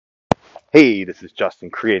Hey, this is Justin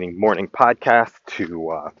creating morning podcast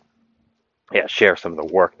to share some of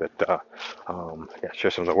the work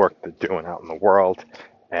share some of the work they're doing out in the world,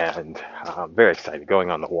 and I'm very excited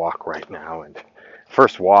going on the walk right now. And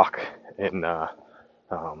first walk in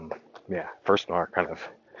first walk kind of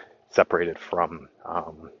separated from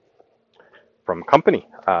company.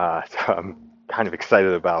 So I'm kind of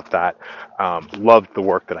excited about that. Loved the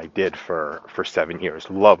work that I did for 7 years.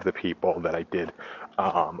 Loved the people that I did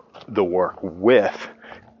the work with.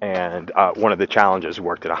 And one of the challenges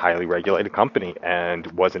worked at a highly regulated company and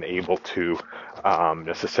wasn't able to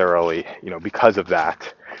necessarily, because of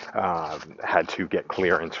that, had to get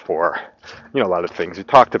clearance for, a lot of things we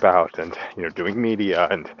talked about, and doing media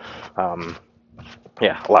and a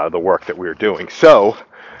lot of the work that we were doing. So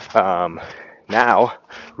um, now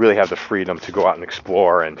really have the freedom to go out and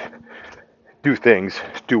explore and do things,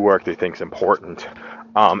 do work they think is important.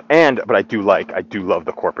 But I do love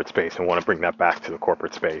the corporate space and want to bring that back to the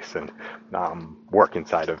corporate space and work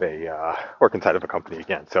inside of a company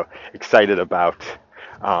again. So excited about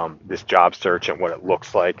this job search and what it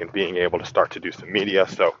looks like and being able to start to do some media.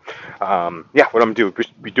 So what I'm doing,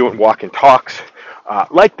 be doing walk and talks,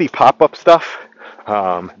 like the pop-up stuff,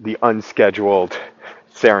 the unscheduled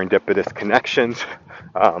serendipitous connections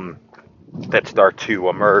that start to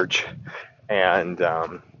emerge, and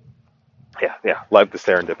love the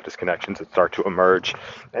serendipitous connections that start to emerge,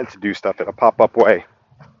 and to do stuff in a pop-up way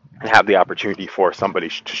and have the opportunity for somebody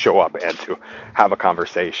to show up and to have a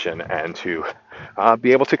conversation and to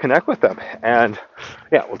be able to connect with them. And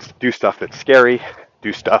let's do stuff that's scary,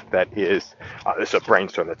 do stuff that is this is a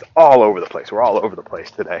brainstorm that's all over the place. We're all over the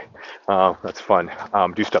place today. That's fun.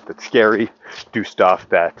 Do stuff that's scary, do stuff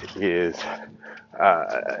that is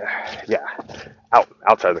uh, yeah,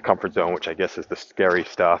 outside of the comfort zone, which I guess is the scary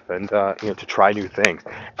stuff, and to try new things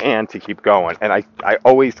and to keep going. And I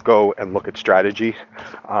always go and look at strategy,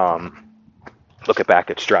 look at back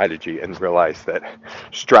at strategy, and realize that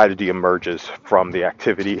strategy emerges from the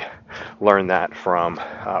activity. Learn that from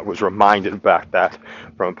was reminded about that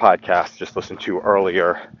from a podcast just listened to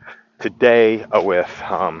earlier today with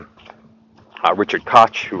Richard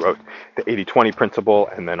Koch, who wrote the 80-20 principle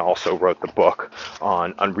and then also wrote the book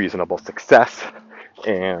on unreasonable success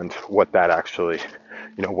and what that actually,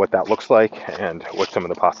 what that looks like and what some of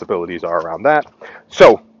the possibilities are around that.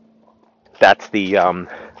 So that's that's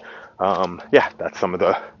some of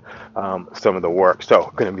the work.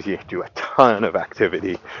 So going to be do a ton of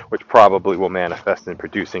activity, which probably will manifest in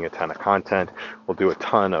producing a ton of content. We'll do uh,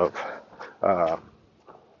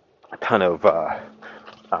 a ton of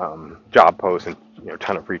job posts and a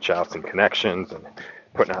ton of reach outs and connections and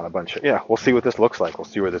putting out a bunch of we'll see what this looks like. We'll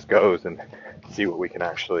see where this goes and see what we can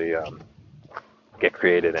actually get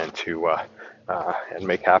created and to and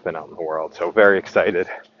make happen out in the world. So very excited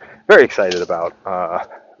about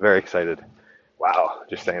very excited. Wow,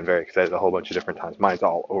 just saying very excited a whole bunch of different times. Mine's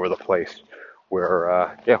all over the place.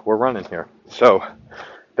 We're running here. So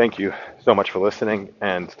thank you so much for listening,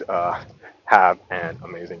 and have an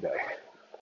amazing day.